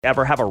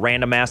Ever have a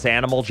random ass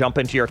animal jump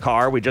into your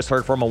car? We just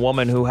heard from a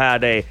woman who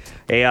had a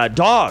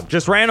dog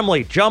just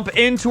randomly jump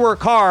into her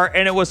car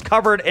and it was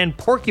covered in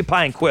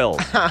porcupine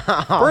quills.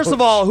 First of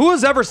all, who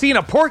has ever seen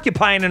a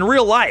porcupine in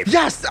real life?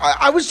 Yes,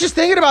 I was just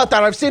thinking about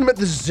that. I've seen them at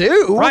the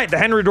zoo. Right, the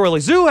Henry Doorly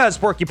Zoo has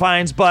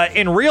porcupines, but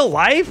in real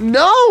life?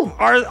 No.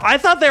 I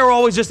thought they were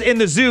always just in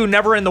the zoo,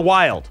 never in the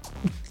wild.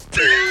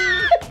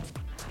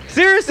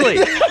 Seriously,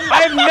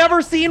 I have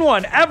never seen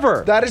one,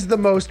 ever. That is the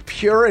most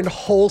pure and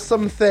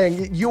wholesome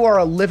thing. You are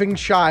a living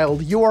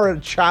child. You are a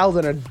child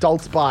in an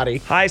adult's body.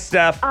 Hi,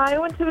 Steph. I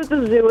went to the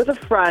zoo with a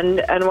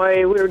friend, and while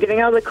we were getting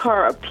out of the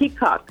car, a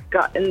peacock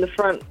got in the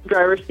front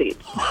driver's seat.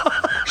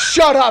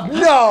 Shut up,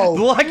 no.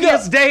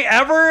 Luckiest day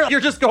ever? You're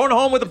just going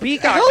home with a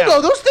peacock Hell now.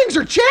 no, those things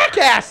are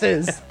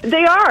jackasses.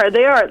 They are.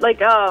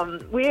 Like,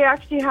 we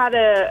actually had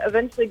to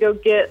eventually go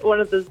get one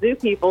of the zoo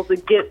people to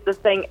get the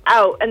thing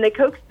out, and they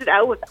coaxed it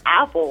out with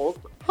apples.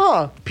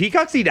 Huh.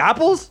 Peacocks eat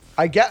apples?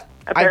 I guess.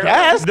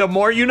 The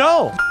more you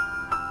know.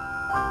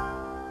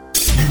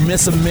 You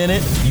miss a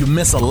minute, you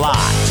miss a lot.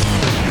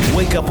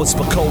 Wake up with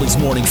Spicoli's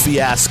Morning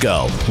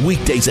Fiasco.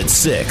 Weekdays at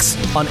 6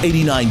 on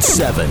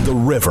 89.7 The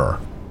River.